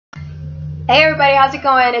Hey everybody, how's it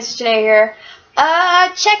going? It's Janay here.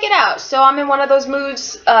 Check it out. So I'm in one of those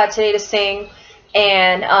moods today to sing,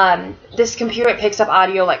 and this computer picks up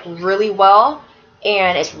audio like really well,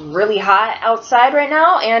 and it's really hot outside right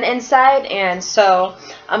now and inside, and so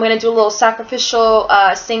I'm gonna do a little sacrificial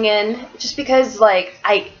singing just because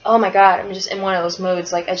oh my god, I'm just in one of those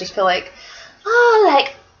moods. Like I just feel like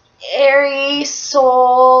airy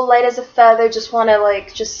soul, light as a feather, just want to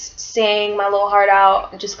just sing my little heart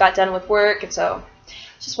out. I just got done with work, and so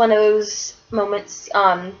just one of those moments.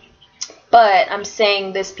 But I'm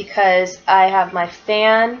saying this because I have my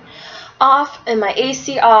fan off and my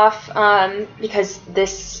AC off, because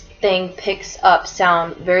this thing picks up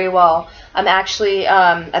sound very well. I'm actually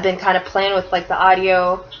I've been kind of playing with the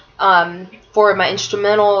audio for my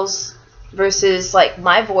instrumentals versus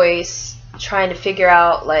my voice, trying to figure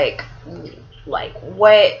out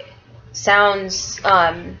what sounds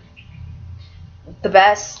the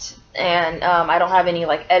best, and I don't have any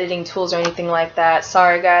editing tools or anything like that.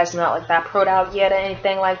 Sorry guys, I'm not that pro'd out yet or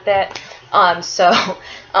anything like that. I'm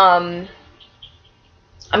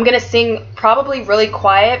gonna sing probably really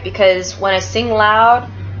quiet, because when I sing loud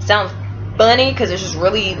it sounds funny because it's just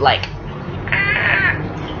really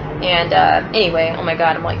and anyway, oh my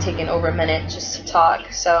god, I'm taking over a minute just to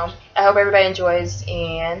talk. So I hope everybody enjoys,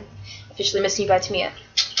 and officially missing you guys to Mia.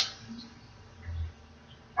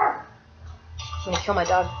 I'm gonna kill my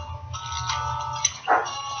dog.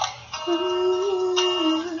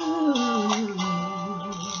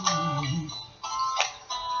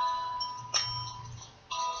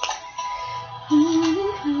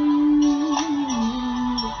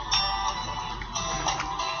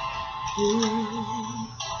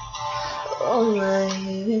 All I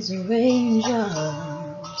hear is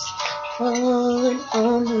raindrops falling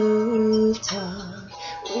on the rooftop.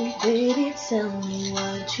 Oh baby, tell me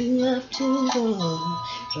why'd you have to go?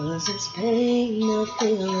 'Cause it's pain I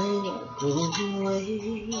feel ain't go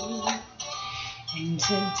away. And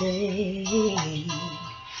today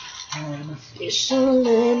I'm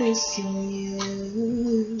officially missing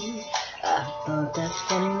you. I thought that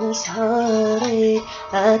from this heartache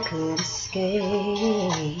I could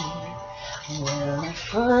escape. Well, I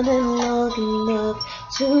fought it long enough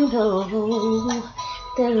to know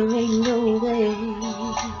there ain't no way.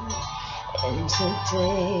 And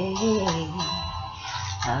today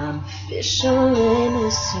I'm officially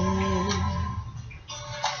missing you.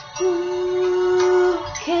 Ooh,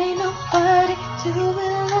 can't nobody do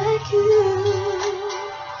it like you.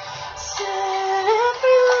 Said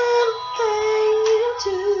every little thing you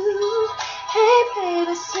do. Hey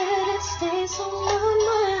baby, said it stays on my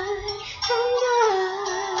mind.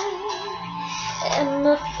 And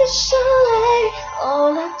officially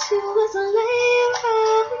all I do is lay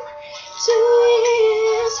around. 2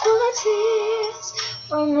 years full of tears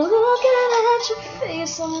from looking at your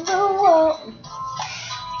face on the wall.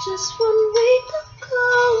 Just 1 week ago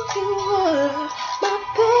you were my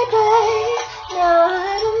baby. Now I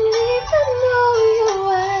don't even know you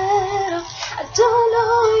well. I don't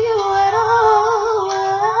know you at all.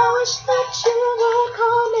 Well, I wish that you would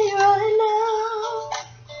call me right now,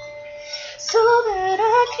 so that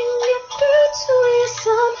I can get through to you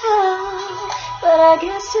somehow. But I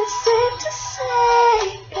guess it's safe to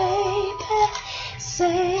say, baby,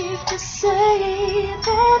 safe to say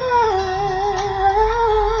that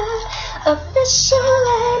I'm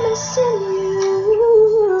officially missing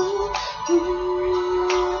you.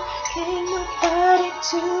 Ooh, can't nobody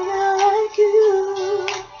do it like you.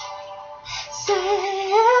 Say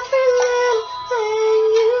every little thing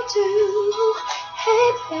you do. Hey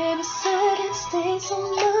baby, said it stays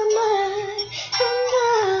on my mind. And I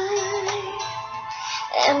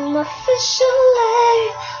am officially,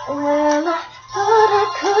 well, I thought I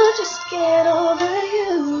could just get over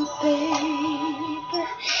you, baby,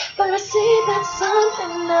 but I see that's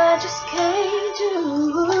something I just can't do.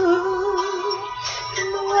 From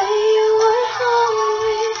the way you were holding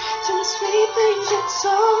me, to the sweet things you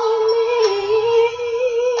told me,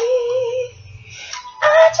 I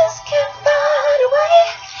just can't find a way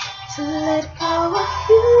to let go of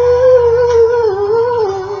you.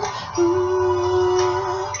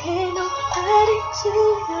 Ooh, can't nobody do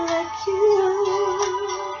it like you.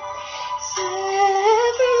 Say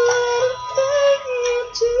every little thing you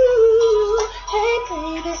do. Hey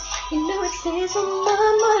baby, you know it stays on my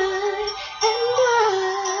mind. And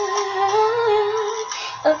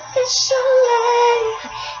officially,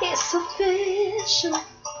 it's official.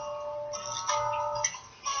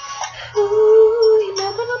 Ooh, you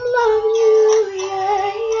know that I'm loving you, yeah,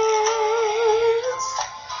 yes.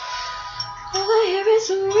 All I hear is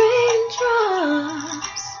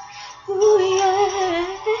raindrops. Ooh, yeah,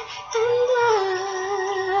 and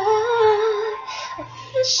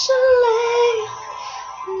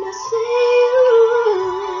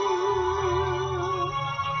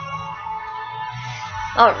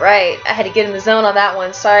Alright, I had to get in the zone on that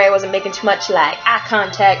one. Sorry I wasn't making too much like eye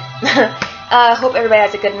contact. Hope everybody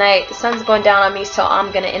has a good night. The sun's going down on me, so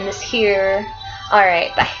I'm gonna end this here.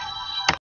 Alright, bye.